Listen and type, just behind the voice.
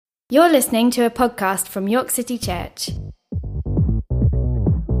You're listening to a podcast from York City Church.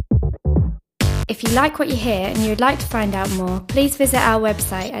 If you like what you hear and you would like to find out more, please visit our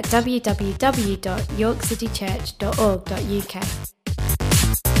website at www.yorkcitychurch.org.uk.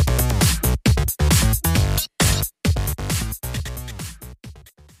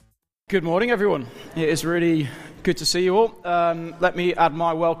 Good morning, everyone. It is really good to see you all. Let me add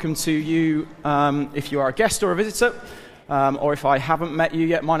my welcome to you if you are a guest or a visitor, or if I haven't met you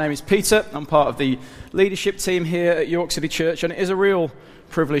yet. My name is Peter. I'm part of the leadership team here at York City Church, and it is a real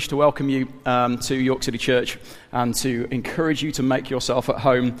privilege to welcome you to York City Church and to encourage you to make yourself at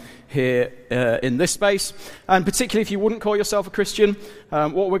home here in this space. And particularly if you wouldn't call yourself a Christian,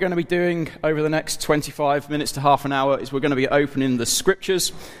 what we're going to be doing over the next 25 minutes to half an hour is we're going to be opening the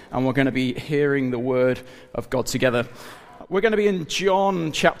scriptures and we're going to be hearing the word of God together. We're going to be in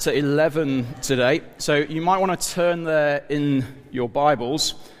John chapter 11 today, so you might want to turn there in your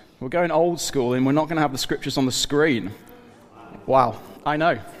Bibles. We're going old school and we're not going to have the scriptures on the screen. Wow. I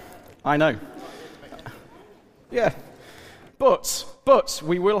know. Yeah. But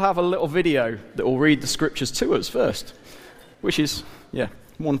we will have a little video that will read the scriptures to us first, which is,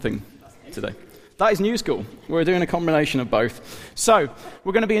 one thing today. That is new school. We're doing a combination of both. So,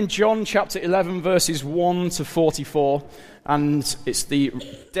 we're going to be in John chapter 11, verses 1 to 44, and it's the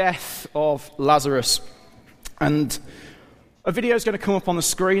death of Lazarus. And a video is going to come up on the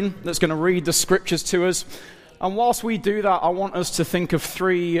screen that's going to read the scriptures to us. And whilst we do that, I want us to think of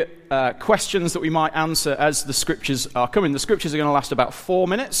three questions that we might answer as the scriptures are coming. The scriptures are going to last about 4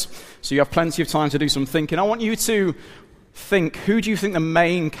 minutes, so you have plenty of time to do some thinking. I want you to think, who do you think the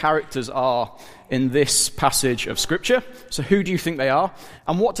main characters are in this passage of scripture? So who do you think they are?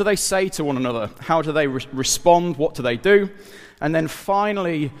 And what do they say to one another? How do they respond? What do they do? And then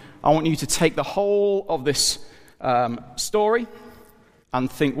finally, I want you to take the whole of this story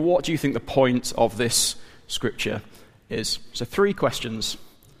and think, what do you think the point of this scripture is? So 3 questions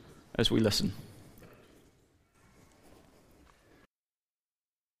as we listen.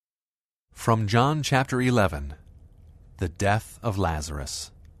 From John chapter 11, the death of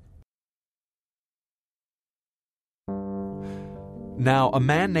Lazarus. Now a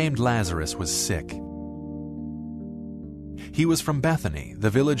man named Lazarus was sick. He was from Bethany,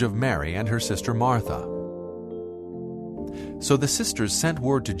 the village of Mary and her sister Martha. So the sisters sent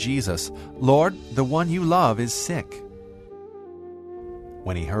word to Jesus, "Lord, the one you love is sick."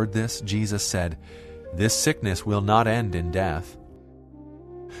 When he heard this, Jesus said, "This sickness will not end in death.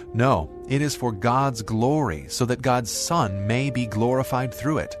 No, it is for God's glory, so that God's Son may be glorified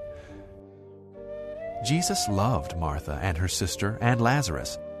through it." Jesus loved Martha and her sister and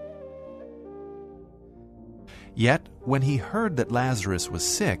Lazarus. Yet when he heard that Lazarus was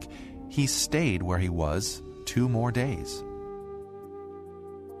sick, he stayed where he was 2 more days.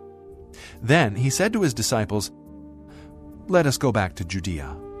 Then he said to his disciples, "Let us go back to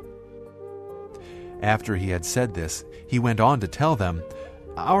Judea." After he had said this, he went on to tell them,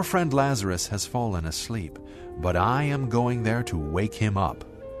 "Our friend Lazarus has fallen asleep, but I am going there to wake him up."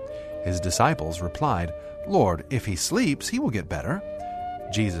 His disciples replied, "Lord, if he sleeps, he will get better."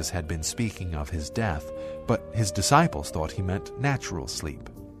 Jesus had been speaking of his death, but his disciples thought he meant natural sleep.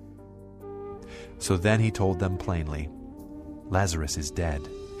 So then he told them plainly, "Lazarus is dead.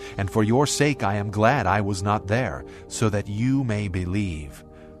 And for your sake I am glad I was not there, so that you may believe.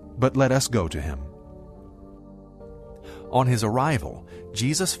 But let us go to him." On his arrival,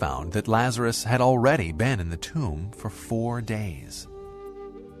 Jesus found that Lazarus had already been in the tomb for 4 days.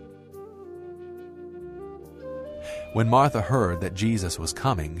 When Martha heard that Jesus was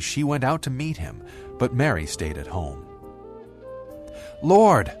coming, she went out to meet him, but Mary stayed at home.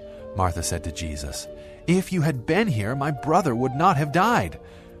 "Lord," Martha said to Jesus, "if you had been here, my brother would not have died.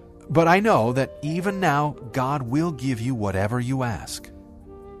 But I know that even now God will give you whatever you ask."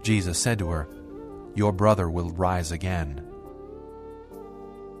 Jesus said to her, "Your brother will rise again."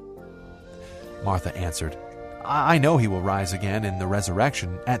 Martha answered, "I know he will rise again in the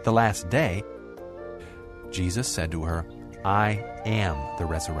resurrection at the last day." Jesus said to her, "I am the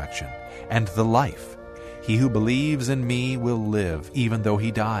resurrection and the life. He who believes in me will live even though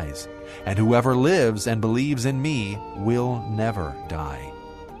he dies, and whoever lives and believes in me will never die.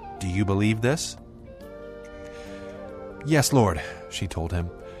 Do you believe this?" "Yes, Lord," she told him.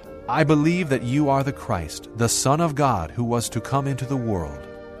 "I believe that you are the Christ, the Son of God, who was to come into the world."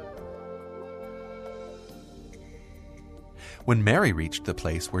 When Mary reached the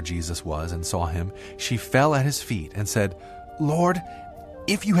place where Jesus was and saw him, she fell at his feet and said, "Lord,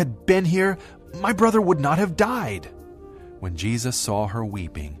 if you had been here, my brother would not have died." When Jesus saw her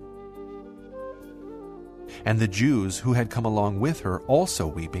weeping, and the Jews who had come along with her also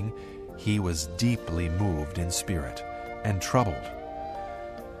weeping, he was deeply moved in spirit and troubled.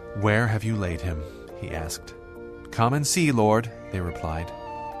 "Where have you laid him?" he asked. "Come and see, Lord," they replied.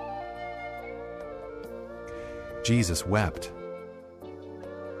 Jesus wept.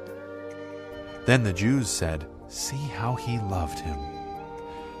 Then the Jews said, "See how he loved him."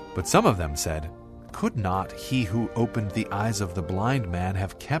 But some of them said, "Could not he who opened the eyes of the blind man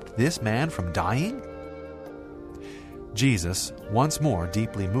have kept this man from dying?" Jesus, once more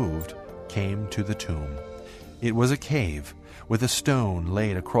deeply moved, came to the tomb. It was a cave, with a stone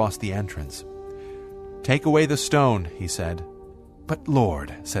laid across the entrance. "Take away the stone," he said. "But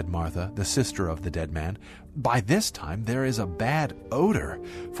Lord," said Martha, the sister of the dead man, "by this time there is a bad odor,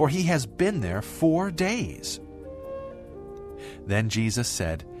 for he has been there 4 days." Then Jesus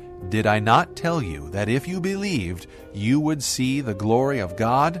said, "Did I not tell you that if you believed, you would see the glory of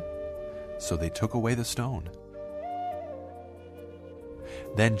God?" So they took away the stone.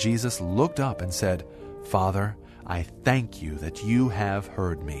 Then Jesus looked up and said, "Father, I thank you that you have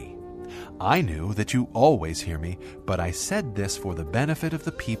heard me. I knew that you always hear me, but I said this for the benefit of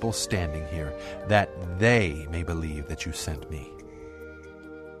the people standing here, that they may believe that you sent me."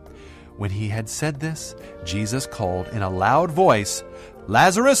 When he had said this, Jesus called in a loud voice,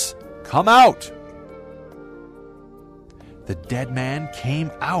 "Lazarus, come out!" The dead man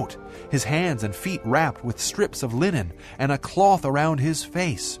came out, his hands and feet wrapped with strips of linen and a cloth around his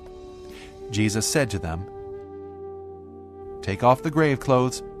face. Jesus said to them, "Take off the grave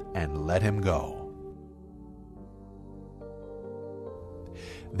clothes and let him go."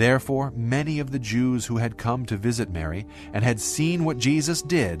 Therefore, many of the Jews who had come to visit Mary and had seen what Jesus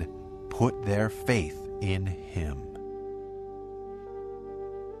did put their faith in him.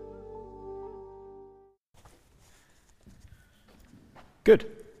 Good.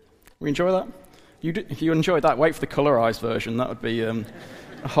 We enjoy that? If you enjoyed that, wait for the colorized version. That would be a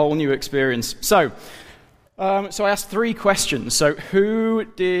whole new experience. So I asked 3 questions. So who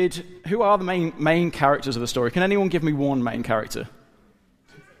are the main characters of the story? Can anyone give me one main character?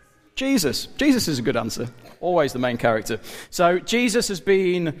 Jesus. Jesus is a good answer. Always the main character. So Jesus has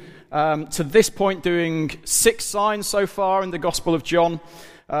been, to this point, doing 6 signs so far in the Gospel of John.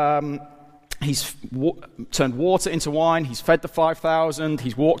 He's turned water into wine, he's fed the 5,000,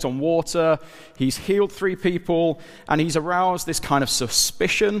 he's walked on water, he's healed 3 people, and he's aroused this kind of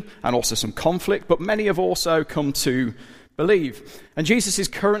suspicion and also some conflict, but many have also come to believe. And Jesus is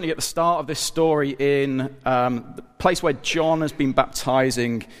currently at the start of this story in the place where John has been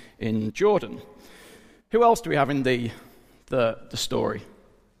baptizing in Jordan. Who else do we have in the story?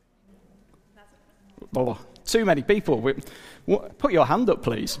 Oh, too many people. Put your hand up,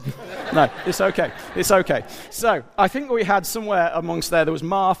 please. No, it's okay. It's okay. So I think we had somewhere amongst there was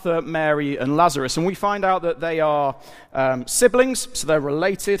Martha, Mary, and Lazarus, and we find out that they are siblings, so they're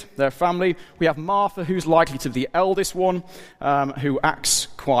related, they're family. We have Martha, who's likely to be the eldest one, who acts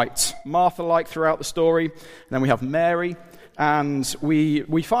quite Martha-like throughout the story. And then we have Mary, and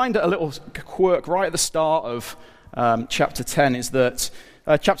we find a little quirk right at the start of chapter 10 is that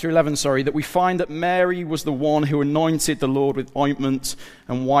chapter 11, that we find that Mary was the one who anointed the Lord with ointment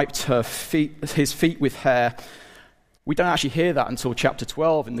and wiped his feet with hair. We don't actually hear that until chapter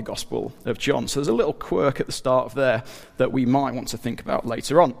 12 in the Gospel of John. So there's a little quirk at the start of there that we might want to think about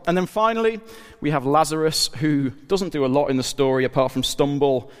later on. And then finally, we have Lazarus, who doesn't do a lot in the story apart from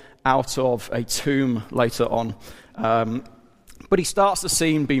stumble out of a tomb later on. But he starts the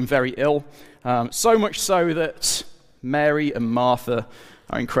scene being very ill, so much so that Mary and Martha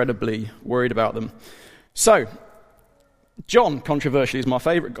are incredibly worried about them. So, John, controversially, is my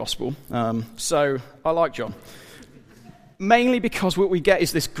favourite gospel. So, I like John. Mainly because what we get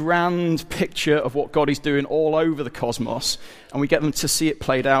is this grand picture of what God is doing all over the cosmos, and we get them to see it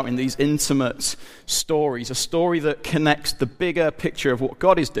played out in these intimate stories, a story that connects the bigger picture of what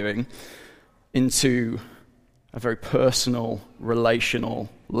God is doing into a very personal, relational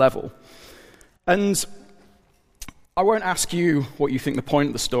level. And I won't ask you what you think the point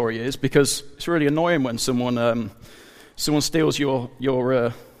of the story is, because it's really annoying when someone steals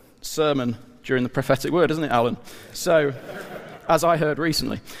your sermon during the prophetic word, isn't it, Alan? So, as I heard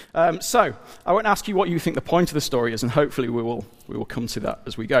recently. So, I won't ask you what you think the point of the story is, and hopefully we will come to that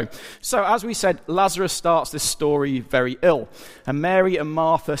as we go. So, as we said, Lazarus starts this story very ill, and Mary and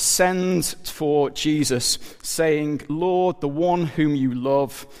Martha send for Jesus, saying, "Lord, the one whom you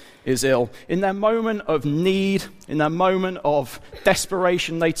love is ill." In their moment of need, in their moment of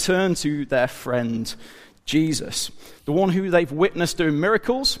desperation, they turn to their friend Jesus, the one who they've witnessed doing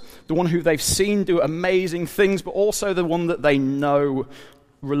miracles, the one who they've seen do amazing things, but also the one that they know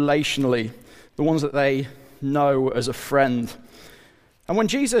relationally, the one that know as a friend. And when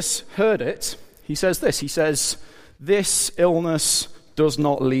Jesus heard it, he says this. He says, "This illness does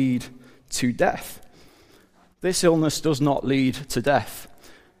not lead to death." This illness does not lead to death.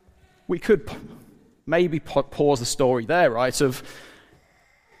 We could maybe pause the story there, right?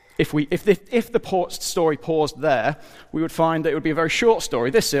 If the story paused there, we would find that it would be a very short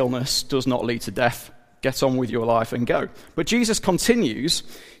story. This illness does not lead to death. Get on with your life and go. But Jesus continues.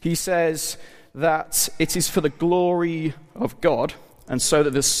 He says that it is for the glory of God, and so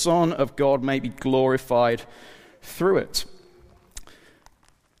that the Son of God may be glorified through it.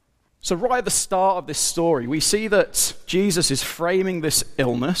 So right at the start of this story, we see that Jesus is framing this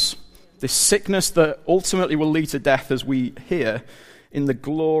illness, this sickness that ultimately will lead to death, as we hear, in the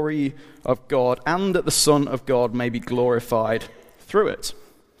glory of God, and that the Son of God may be glorified through it.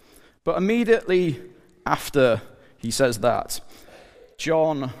 But immediately after he says that,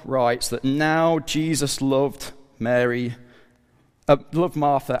 John writes that now Jesus loved Martha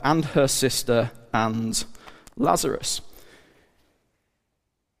and her sister and Lazarus.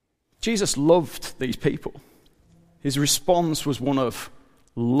 Jesus loved these people. His response was one of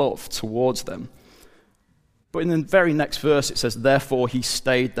love towards them. But in the very next verse it says, therefore he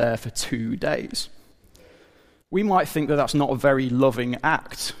stayed there for 2 days. We might think that that's not a very loving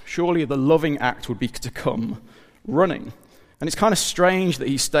act. Surely the loving act would be to come running. And it's kind of strange that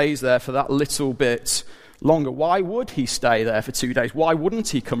he stays there for that little bit longer. Why would he stay there for 2 days? Why wouldn't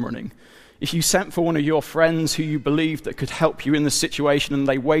he come running? If you sent for one of your friends who you believed that could help you in the situation and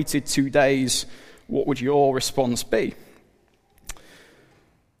they waited 2 days, what would your response be?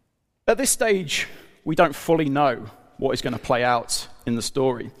 At this stage, we don't fully know what is going to play out in the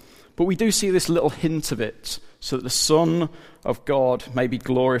story. But we do see this little hint of it, so that the Son of God may be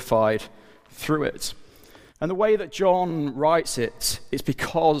glorified through it. And the way that John writes it is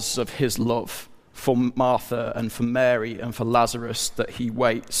because of his love for Martha and for Mary and for Lazarus that he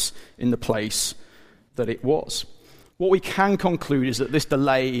waits in the place that it was. What we can conclude is that this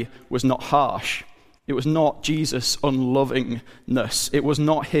delay was not harsh. It was not Jesus' unlovingness. It was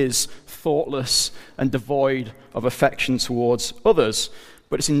not his thoughtless and devoid of affection towards others,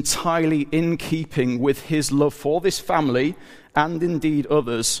 but it's entirely in keeping with his love for this family and indeed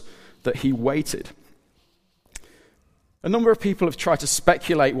others that he waited. A number of people have tried to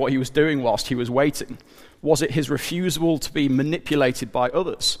speculate what he was doing whilst he was waiting. Was it his refusal to be manipulated by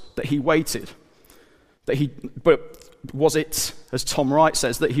others that he waited? But was it, as Tom Wright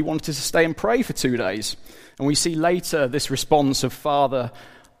says, that he wanted to stay and pray for 2 days? And we see later this response of, Father,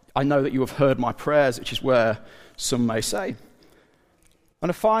 I know that you have heard my prayers, which is where some may say. And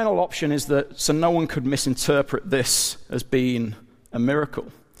a final option is that so no one could misinterpret this as being a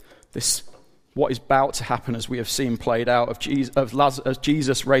miracle. This, what is about to happen, as we have seen played out, of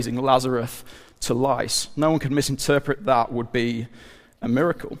Jesus raising Lazarus to life. No one could misinterpret that would be a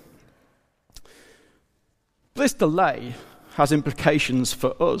miracle. This delay has implications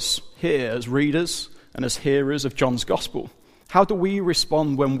for us here as readers and as hearers of John's Gospel. How do we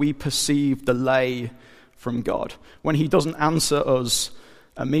respond when we perceive delay from God? When he doesn't answer us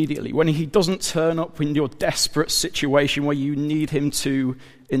immediately? When he doesn't turn up in your desperate situation where you need him to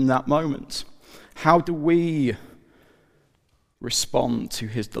in that moment? How do we respond to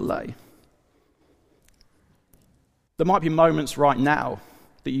his delay? There might be moments right now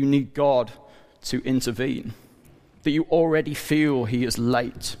that you need God to intervene, that you already feel he is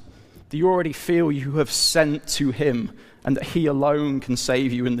late, that you already feel you have sent to him and that he alone can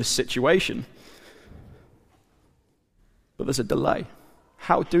save you in this situation. But there's a delay.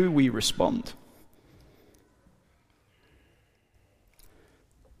 How do we respond?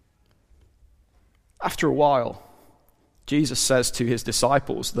 After a while, Jesus says to his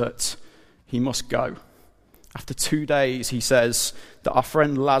disciples that he must go. After 2 days, he says that our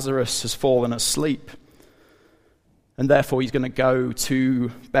friend Lazarus has fallen asleep, and therefore he's going to go to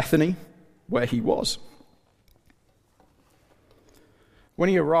Bethany, where he was. When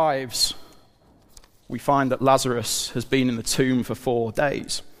he arrives, we find that Lazarus has been in the tomb for 4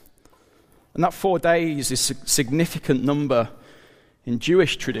 days. And that 4 days is a significant number in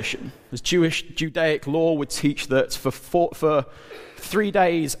Jewish tradition, as Judaic law would teach that for 3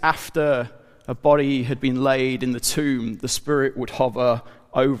 days after a body had been laid in the tomb, the spirit would hover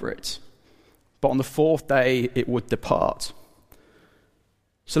over it. But on the 4th day, it would depart.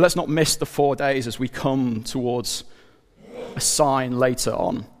 So let's not miss the 4 days as we come towards a sign later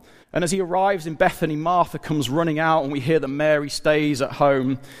on. And as he arrives in Bethany, Martha comes running out, and we hear that Mary stays at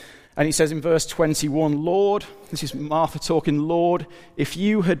home. And he says in verse 21, Lord, this is Martha talking, Lord, if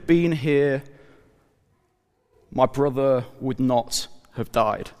you had been here, my brother would not have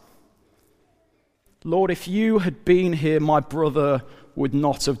died. Lord, if you had been here, my brother would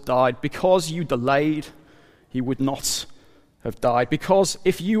not have died. Because you delayed, he would not have died. Because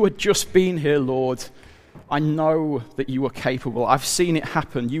if you had just been here, Lord, I know that you were capable. I've seen it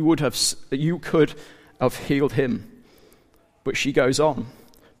happen. You could have healed him. But she goes on.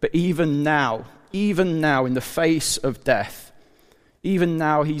 But even now, in the face of death, even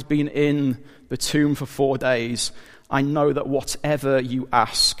now he's been in the tomb for 4 days, I know that whatever you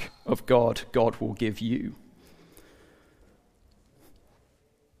ask of God, God will give you.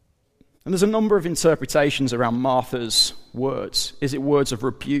 And there's a number of interpretations around Martha's words. Is it words of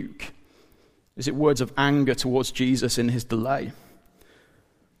rebuke? Is it words of anger towards Jesus in his delay?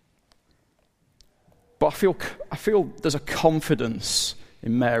 But I feel there's a confidence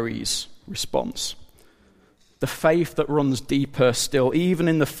in Mary's response. The faith that runs deeper still. Even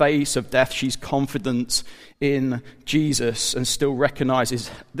in the face of death, she's confident in Jesus and still recognizes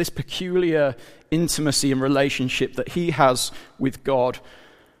this peculiar intimacy and relationship that he has with God.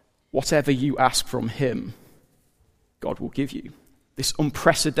 Whatever you ask from him, God will give you. This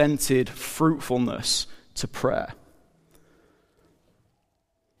unprecedented fruitfulness to prayer.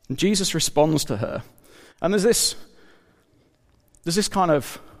 And Jesus responds to her. And there's this kind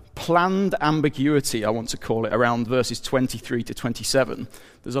of planned ambiguity, I want to call it, around verses 23 to 27.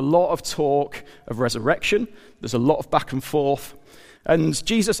 There's a lot of talk of resurrection. There's a lot of back and forth. And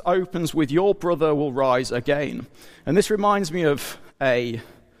Jesus opens with, your brother will rise again. And this reminds me of a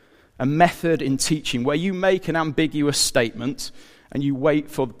method in teaching where you make an ambiguous statement and you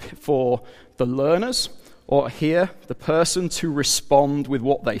wait for the learners, or here, the person, to respond with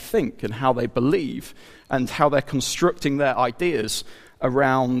what they think and how they believe and how they're constructing their ideas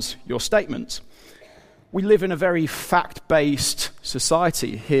around your statement. We live in a very fact-based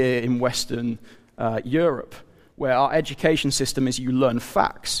society here in Western Europe, where our education system is you learn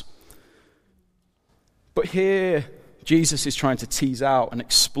facts. But here, Jesus is trying to tease out and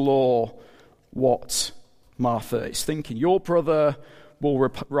explore what Martha is thinking. Your brother will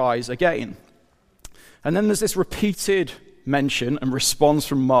rise again. And then there's this repeated mention and response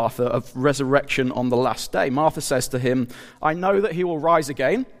from Martha of resurrection on the last day. Martha says to him, I know that he will rise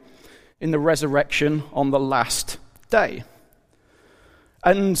again in the resurrection on the last day.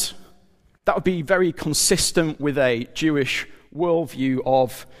 And that would be very consistent with a Jewish worldview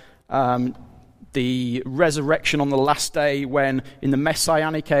of the resurrection on the last day, when in the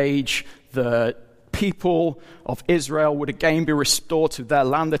Messianic age, the people of Israel would again be restored to their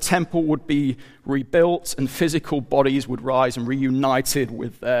land. The temple would be rebuilt and physical bodies would rise and reunited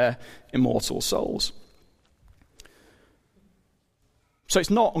with their immortal souls. So it's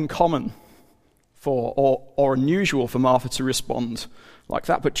not uncommon or unusual for Martha to respond like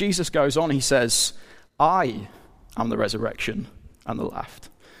that. But Jesus goes on, he says, I am the resurrection and the life.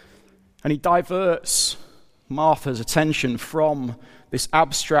 And he diverts Martha's attention from this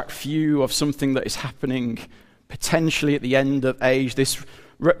abstract view of something that is happening potentially at the end of age, this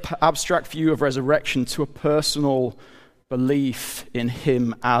abstract view of resurrection, to a personal belief in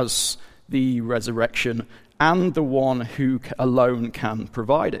him as the resurrection and the one who alone can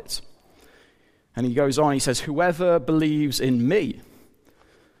provide it. And he goes on, he says, whoever believes in me,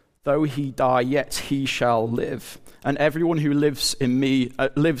 though he die, yet he shall live. And everyone who lives in me,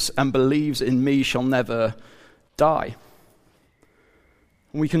 lives and believes in me shall never die.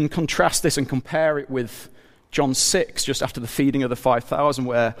 And we can contrast this and compare it with John 6, just after the feeding of the 5,000,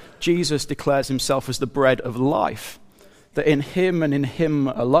 where Jesus declares himself as the bread of life, that in him and in him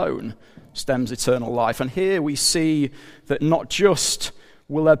alone stems eternal life. And here we see that not just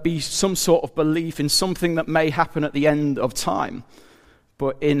will there be some sort of belief in something that may happen at the end of time,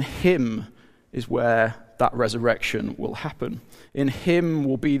 but in him is where that resurrection will happen. In him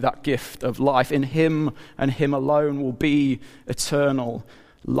will be that gift of life. In him and him alone will be eternal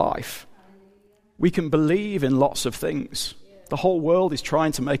life. We can believe in lots of things. The whole world is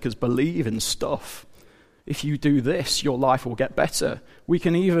trying to make us believe in stuff. If you do this, your life will get better. We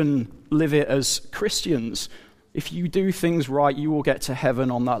can even live it as Christians. If you do things right, you will get to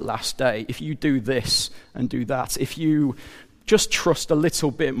heaven on that last day. If you do this and do that, if you just trust a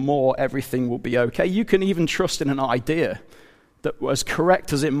little bit more, everything will be okay. You can even trust in an idea that, as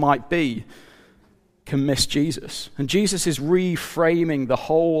correct as it might be, can miss Jesus. And Jesus is reframing the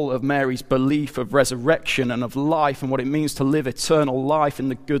whole of Mary's belief of resurrection and of life and what it means to live eternal life in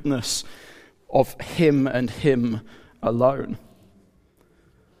the goodness of him and him alone.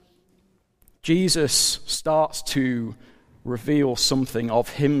 Jesus starts to reveal something of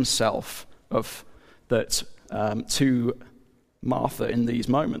himself to Martha in these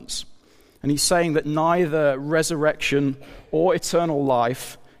moments. And he's saying that neither resurrection or eternal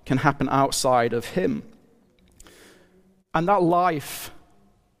life can happen outside of him. And that life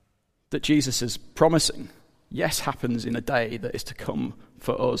that Jesus is promising, yes, happens in a day that is to come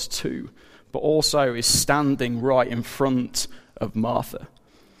for us too, but also is standing right in front of Martha.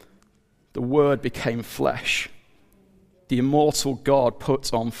 The Word became flesh. The immortal God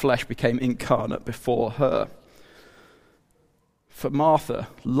put on flesh, became incarnate before her. For Martha,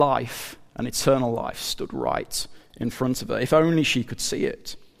 life and eternal life stood right in front of her, if only she could see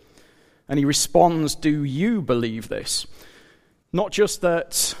it. And he responds, do you believe this? Not just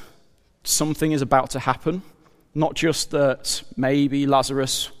that something is about to happen, not just that maybe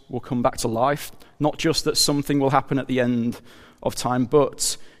Lazarus will come back to life, not just that something will happen at the end of time,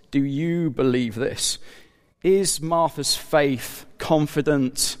 but do you believe this? Is Martha's faith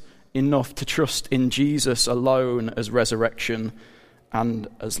confident enough to trust in Jesus alone as resurrection and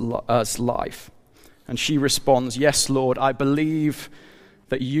as life? And she responds, yes, Lord, I believe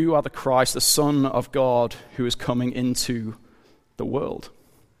that you are the Christ, the Son of God, who is coming into the world.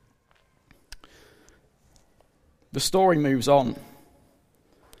 The story moves on,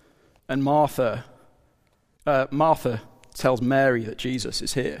 and Martha tells Mary that Jesus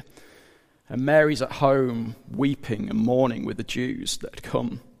is here. And Mary's at home weeping and mourning with the Jews that had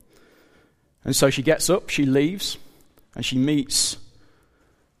come. And so she gets up, she leaves, and she meets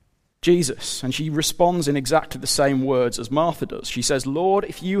Jesus. And she responds in exactly the same words as Martha does. She says, Lord,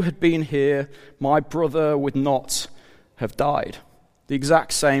 if you had been here, my brother would not have died. The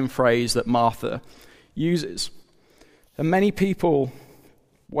exact same phrase that Martha uses. And many people,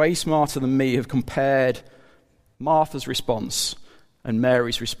 way smarter than me, have compared Martha's response and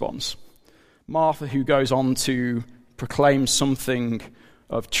Mary's response. Martha, who goes on to proclaim something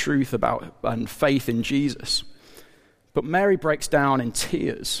of truth about and faith in Jesus. But Mary breaks down in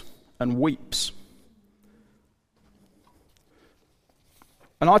tears and weeps.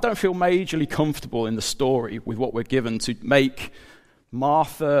 And I don't feel majorly comfortable in the story with what we're given to make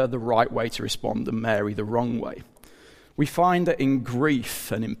Martha the right way to respond and Mary the wrong way. We find that in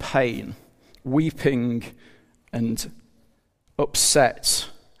grief and in pain, weeping and upset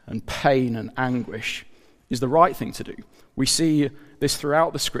and pain and anguish is the right thing to do. We see this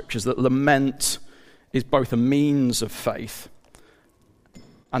throughout the scriptures, that lament is both a means of faith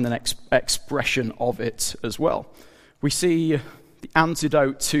and an expression of it as well. We see the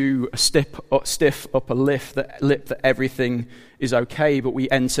antidote to a stiff upper lip that everything is okay, but we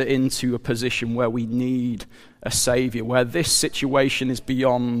enter into a position where we need a saviour, where this situation is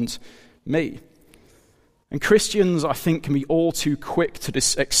beyond me. And Christians, I think, can be all too quick to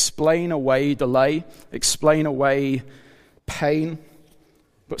explain away delay, explain away pain,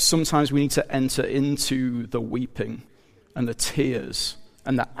 but sometimes we need to enter into the weeping and the tears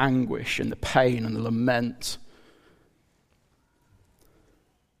and the anguish and the pain and the lament.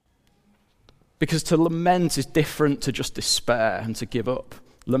 Because to lament is different to just despair and to give up.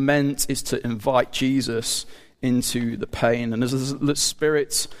 Lament is to invite Jesus into the pain. And as the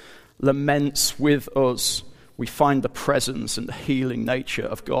Spirit laments with us, we find the presence and the healing nature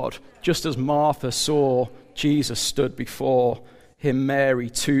of God. Just as Martha saw Jesus stood before him, Mary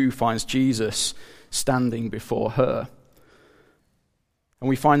too finds Jesus standing before her. And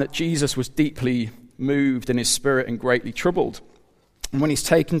we find that Jesus was deeply moved in his spirit and greatly troubled. And when he's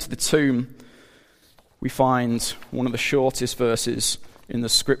taken to the tomb, we find one of the shortest verses in the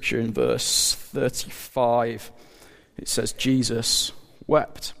scripture in verse 35. It says, Jesus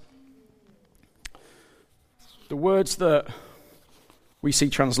wept. The words that we see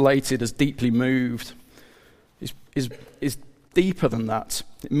translated as deeply moved is deeper than that.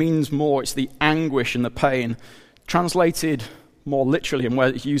 It means more. It's the anguish and the pain. Translated more literally, and where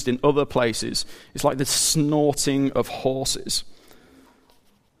it's used in other places, it's like the snorting of horses.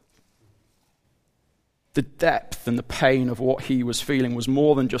 The depth and the pain of what he was feeling was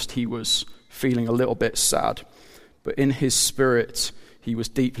more than just he was feeling a little bit sad, but in his spirit he was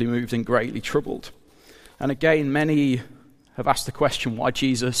deeply moved and greatly troubled. And again, many have asked the question why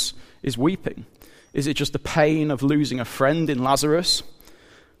Jesus is weeping. Is it just the pain of losing a friend in Lazarus?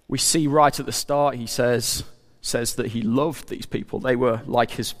 We see right at the start he says that he loved these people. They were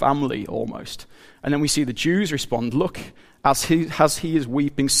like his family almost. And then we see the Jews respond, look, as he is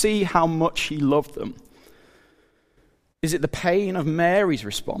weeping, see how much he loved them. Is it the pain of Mary's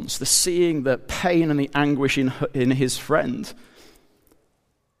response, the seeing the pain and the anguish in his friend?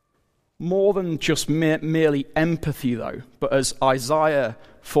 More than just merely empathy, though, but as Isaiah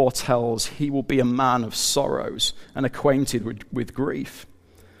foretells, he will be a man of sorrows and acquainted with grief.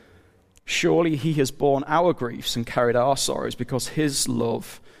 Surely he has borne our griefs and carried our sorrows, because his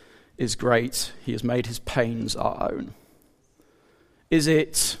love is great. He has made his pains our own. Is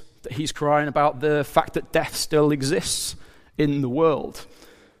it that he's crying about the fact that death still exists in the world?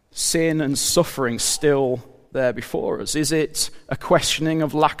 Sin and suffering still there before us? Is it a questioning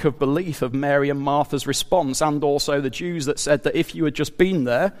of lack of belief of Mary and Martha's response, and also the Jews that said that if you had just been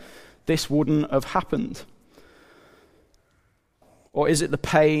there, this wouldn't have happened? Or is it the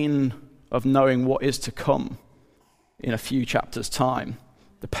pain of knowing what is to come in a few chapters' time,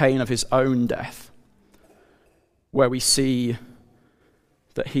 the pain of his own death, where we see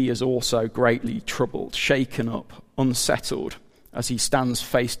that he is also greatly troubled, shaken up, unsettled, as he stands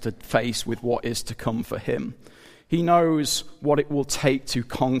face to face with what is to come for him? He knows what it will take to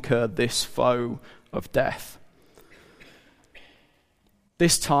conquer this foe of death.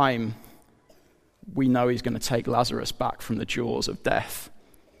 This time, we know he's going to take Lazarus back from the jaws of death.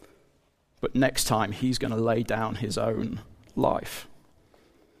 But next time, he's going to lay down his own life.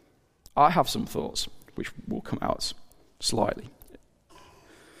 I have some thoughts, which will come out slightly.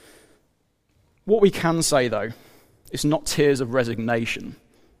 What we can say, though, is not tears of resignation.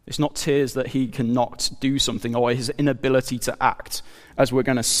 It's not tears that he cannot do something or his inability to act, as we're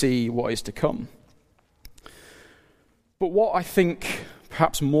going to see what is to come. But what I think,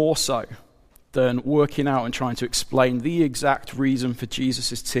 perhaps more so than working out and trying to explain the exact reason for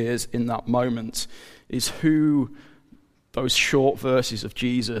Jesus' tears in that moment, is who those short verses of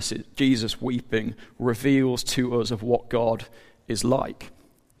Jesus weeping, reveals to us of what God is like.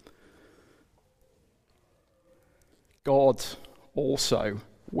 God also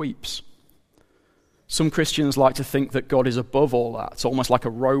weeps. Some Christians like to think that God is above all that. It's almost like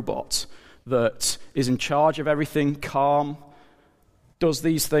a robot that is in charge of everything, calm, does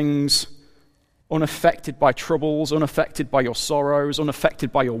these things unaffected by troubles, unaffected by your sorrows,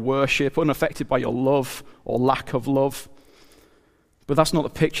 unaffected by your worship, unaffected by your love or lack of love. But that's not the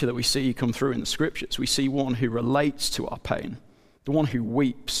picture that we see come through in the scriptures. We see one who relates to our pain, the one who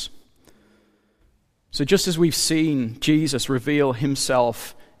weeps. So just as we've seen Jesus reveal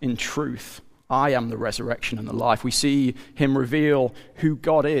himself in truth, I am the resurrection and the life, we see him reveal who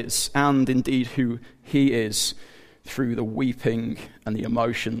God is and indeed who he is through the weeping and the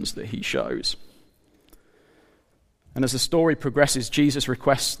emotions that he shows. And as the story progresses, Jesus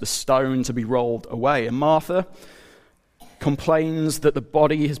requests the stone to be rolled away. And Martha complains that the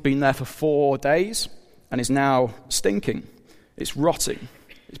body has been there for 4 days and is now stinking. It's rotting.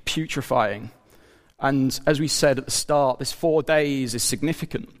 It's putrefying. And as we said at the start, this 4 days is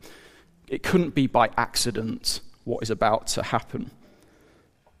significant. It couldn't be by accident what is about to happen.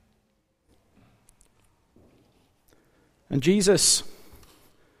 And Jesus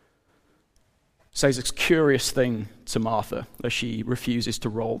says a curious thing to Martha as she refuses to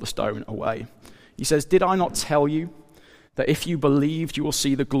roll the stone away. He says, "Did I not tell you that if you believed, you will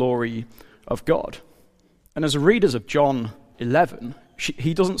see the glory of God?" And as readers of John 11,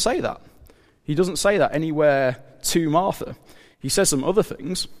 he doesn't say that. He doesn't say that anywhere to Martha. He says some other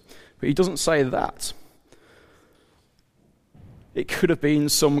things, but he doesn't say that. It could have been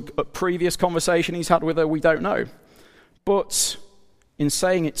some previous conversation he's had with her, we don't know. But in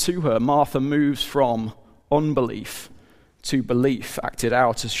saying it to her, Martha moves from unbelief to belief acted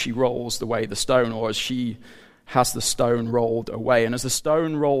out as she rolls away the stone, or as she has the stone rolled away. And as the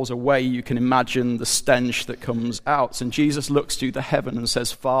stone rolls away, you can imagine the stench that comes out. And Jesus looks to the heaven and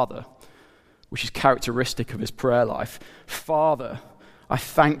says, "Father," which is characteristic of his prayer life. "Father, I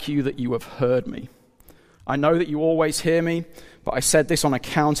thank you that you have heard me. I know that you always hear me, but I said this on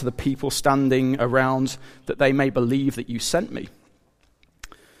account of the people standing around, that they may believe that you sent me."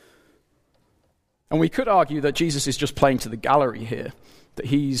 And we could argue that Jesus is just playing to the gallery here, that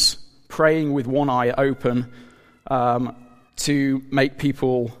he's praying with one eye open to make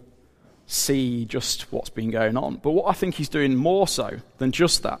people see just what's been going on. But what I think he's doing more so than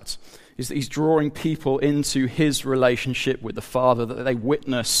just that is that he's drawing people into his relationship with the Father, that they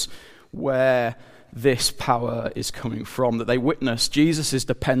witness where this power is coming from, that they witness Jesus'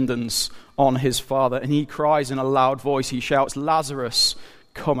 dependence on his Father. And he cries in a loud voice, he shouts, "Lazarus,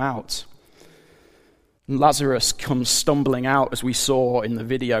 come out." And Lazarus comes stumbling out, as we saw in the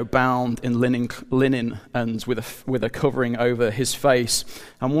video, bound in linen and with a covering over his face.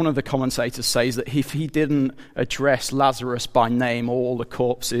 And one of the commentators says that if he didn't address Lazarus by name, all the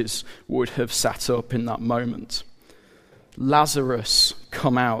corpses would have sat up in that moment. Lazarus,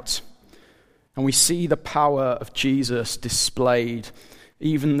 come out. And we see the power of Jesus displayed,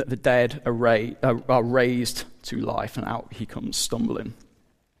 even that the dead are raised to life, and out he comes stumbling.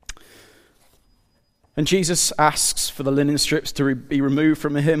 And Jesus asks for the linen strips to be removed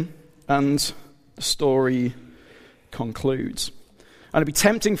from him, and the story concludes. And it'd be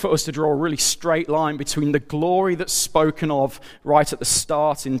tempting for us to draw a really straight line between the glory that's spoken of right at the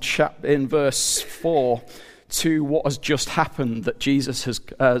start in verse 4 to what has just happened, that Jesus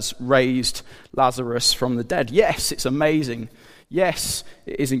has raised Lazarus from the dead. Yes, it's amazing. Yes,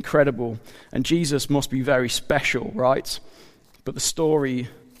 it is incredible. And Jesus must be very special, right? But the story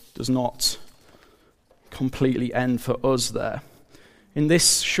does not completely end for us there. In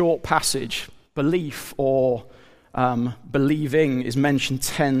this short passage, belief or believing is mentioned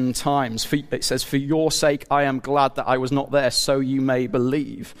 10 times. It says, "For your sake I am glad that I was not there, so you may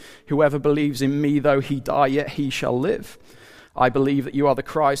believe. Whoever believes in me, though he die, yet he shall live. I believe that you are the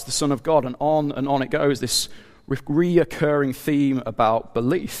Christ, the Son of God," and on it goes, this reoccurring theme about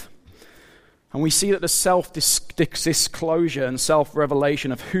belief. And we see that the self-disclosure and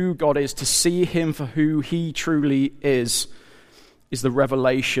self-revelation of who God is, to see him for who he truly is the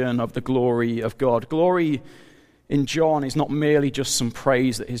revelation of the glory of God. Glory in John is not merely just some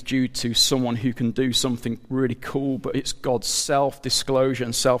praise that is due to someone who can do something really cool, but it's God's self-disclosure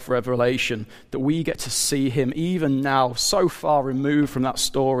and self-revelation, that we get to see him even now, so far removed from that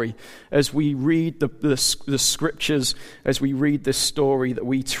story. As we read the scriptures, as we read this story, that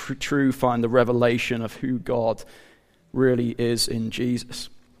we true find the revelation of who God really is in Jesus.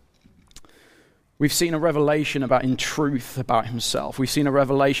 We've seen a revelation in truth about himself. We've seen a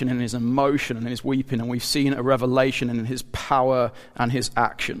revelation in his emotion and his weeping, and we've seen a revelation in his power and his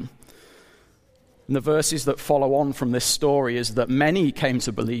action. And the verses that follow on from this story is that many came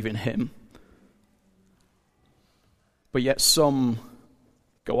to believe in him, but yet some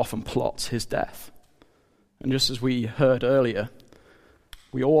go off and plot his death. And just as we heard earlier,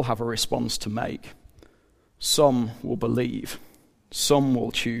 we all have a response to make. Some will believe, some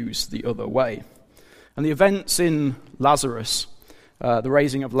will choose the other way. And the events in Lazarus, the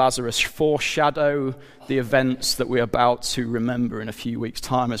raising of Lazarus, foreshadow the events that we're about to remember in a few weeks'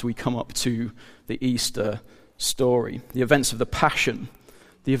 time as we come up to the Easter story. The events of the Passion,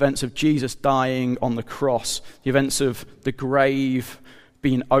 the events of Jesus dying on the cross, the events of the grave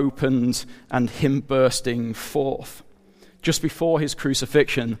being opened and him bursting forth. Just before his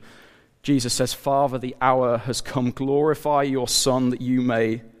crucifixion, Jesus says, "Father, the hour has come. Glorify your Son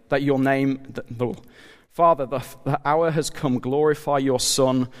Father, the hour has come. Glorify your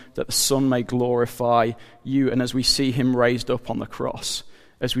Son, that the Son may glorify you." And as we see him raised up on the cross,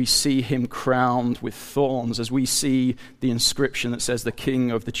 as we see him crowned with thorns, as we see the inscription that says the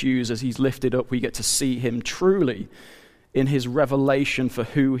King of the Jews, as he's lifted up, we get to see him truly in his revelation for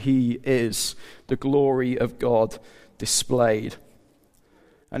who he is, the glory of God displayed.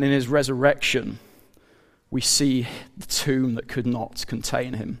 And in his resurrection, we see the tomb that could not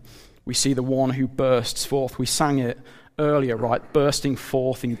contain him. We see the one who bursts forth. We sang it earlier, right? Bursting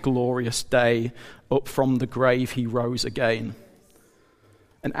forth in glorious day, up from the grave he rose again.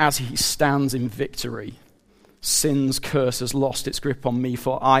 And as he stands in victory, sin's curse has lost its grip on me,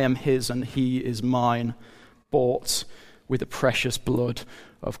 for I am his and he is mine, bought with the precious blood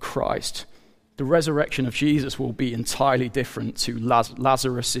of Christ. The resurrection of Jesus will be entirely different to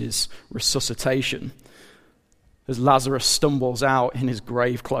Lazarus' resuscitation. As Lazarus stumbles out in his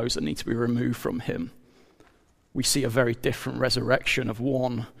grave clothes that need to be removed from him, we see a very different resurrection of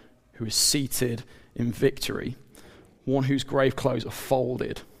one who is seated in victory, one whose grave clothes are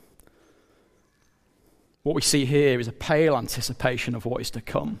folded. What we see here is a pale anticipation of what is to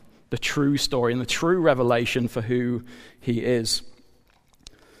come, the true story and the true revelation for who he is.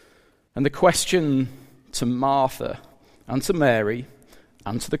 And the question to Martha and to Mary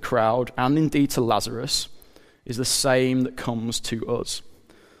and to the crowd and indeed to Lazarus is the same that comes to us.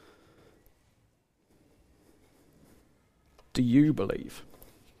 Do you believe?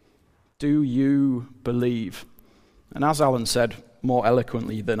 Do you believe? And as Alan said more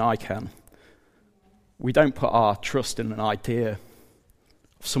eloquently than I can, we don't put our trust in an idea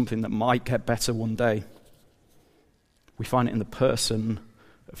of something that might get better one day. We find it in the person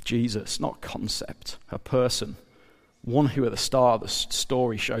of Jesus, not concept, a person. One who at the start of the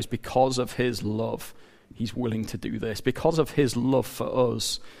story shows because of his love, he's willing to do this. Because of his love for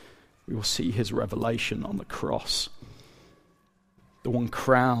us, we will see his revelation on the cross. The one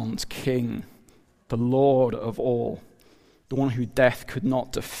crowned king, the Lord of all, the one who death could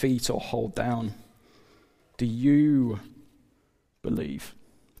not defeat or hold down. Do you believe?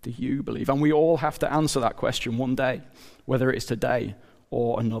 Do you believe? And we all have to answer that question one day, whether it's today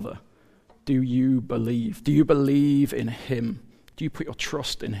or another. Do you believe? Do you believe in him? Do you put your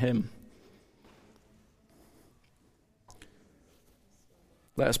trust in him?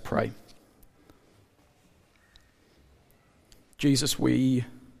 Let us pray. Jesus, we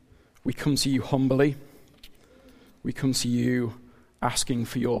come to you humbly. We come to you asking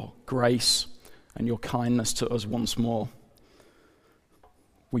for your grace and your kindness to us once more.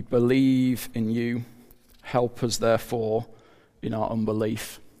 We believe in you. Help us, therefore, in our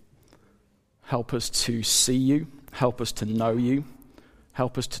unbelief. Help us to see you. Help us to know you.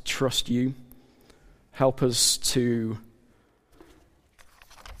 Help us to trust you. Help us to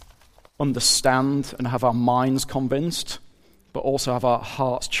understand and have our minds convinced, but also have our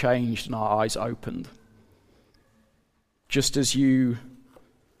hearts changed and our eyes opened. Just as your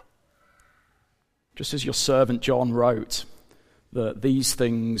servant John wrote, that these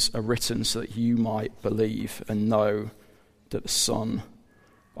things are written so that you might believe and know that the Son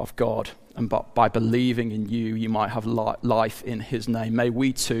of God, and by believing in you, you might have life in his name. May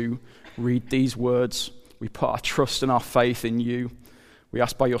we too read these words. We put our trust and our faith in you. We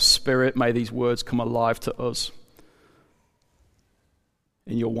ask by your Spirit, may these words come alive to us.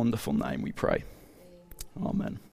 In your wonderful name we pray. Amen.